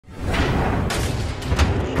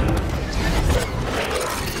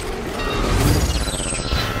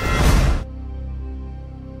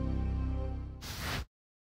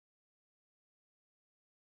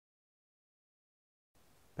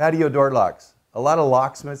Patio door locks. A lot of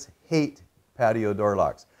locksmiths hate patio door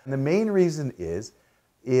locks. And the main reason is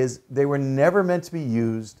they were never meant to be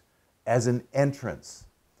used as an entrance.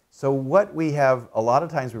 So what we have, a lot of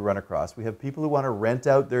times we run across, we have people who want to rent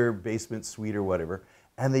out their basement suite or whatever,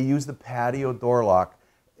 and they use the patio door lock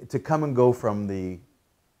to come and go from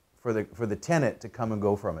for the tenant to come and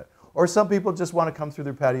go from it. Or some people just want to come through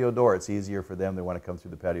their patio door. It's easier for them. They want to come through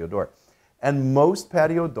the patio door. And most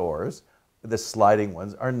patio doors, the sliding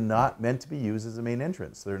ones, are not meant to be used as a main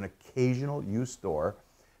entrance. They're an occasional use door.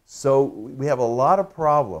 So we have a lot of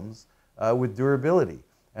problems with durability.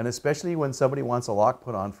 And especially when somebody wants a lock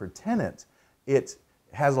put on for tenant, it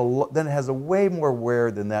has a way more wear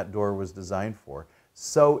than that door was designed for.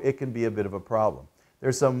 So it can be a bit of a problem.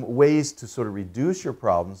 There's some ways to sort of reduce your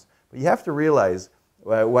problems, but you have to realize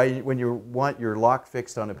when you want your lock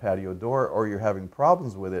fixed on a patio door or you're having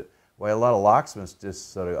problems with it, why a lot of locksmiths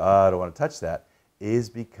just sort of, I don't want to touch that, is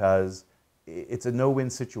because it's a no-win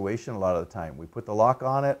situation a lot of the time. We put the lock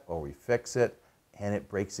on it or we fix it and it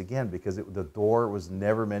breaks again because the door was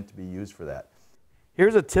never meant to be used for that.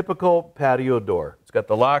 Here's a typical patio door. It's got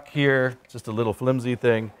the lock here, it's just a little flimsy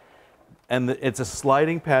thing, and it's a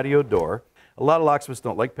sliding patio door. A lot of locksmiths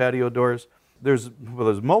don't like patio doors. There's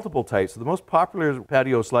multiple types. The most popular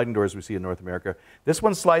patio sliding doors we see in North America, this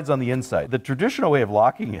one slides on the inside. The traditional way of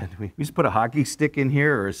locking it, we used to put a hockey stick in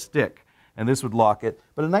here or a stick, and this would lock it.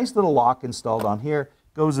 But a nice little lock installed on here,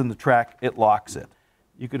 goes in the track, it locks it.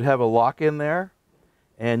 You could have a lock in there,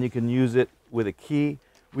 and you can use it with a key.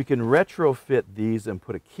 We can retrofit these and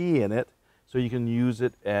put a key in it, so you can use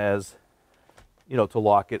it as, to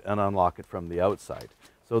lock it and unlock it from the outside.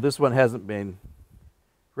 So this one hasn't been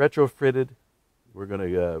retrofitted. We're going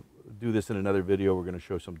to do this in another video. We're going to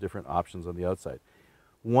show some different options on the outside.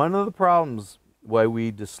 One of the problems why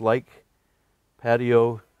we dislike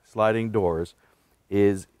patio sliding doors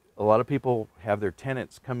is a lot of people have their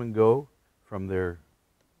tenants come and go from their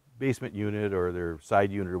basement unit or their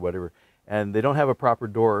side unit or whatever, and they don't have a proper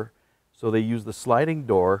door, so they use the sliding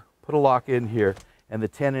door, put a lock in here, and the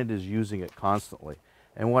tenant is using it constantly.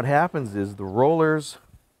 And what happens is the rollers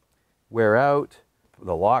wear out.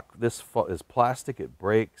 The lock, this is plastic, it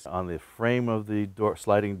breaks on the frame of the door,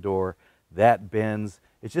 sliding door, that bends.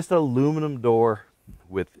 It's just an aluminum door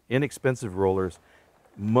with inexpensive rollers.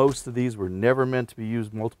 Most of these were never meant to be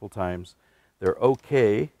used multiple times. They're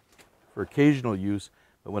okay for occasional use,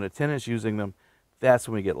 but when a tenant's using them, that's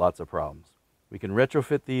when we get lots of problems. We can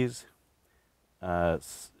retrofit these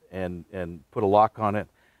and put a lock on it.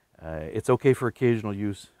 It's okay for occasional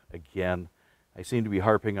use. Again, I seem to be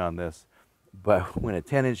harping on this. But when a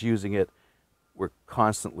tenant's using it, we're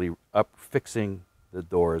constantly fixing the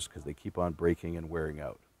doors because they keep on breaking and wearing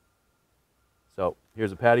out. So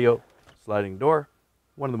here's a patio sliding door,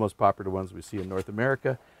 one of the most popular ones we see in North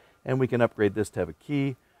America. And we can upgrade this to have a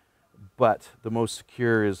key, but the most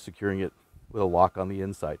secure is securing it with a lock on the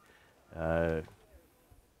inside. So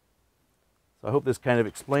I hope this kind of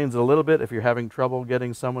explains it a little bit. If you're having trouble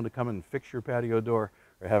getting someone to come and fix your patio door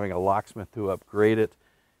or having a locksmith to upgrade it,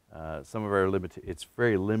 some of our it's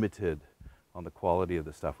very limited on the quality of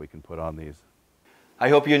the stuff we can put on these. I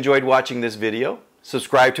hope you enjoyed watching this video.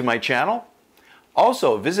 Subscribe to my channel.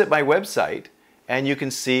 Also, visit my website and you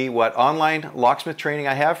can see what online locksmith training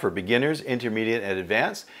I have for beginners, intermediate, and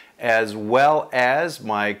advanced, as well as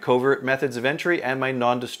my covert methods of entry and my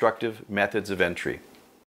non-destructive methods of entry.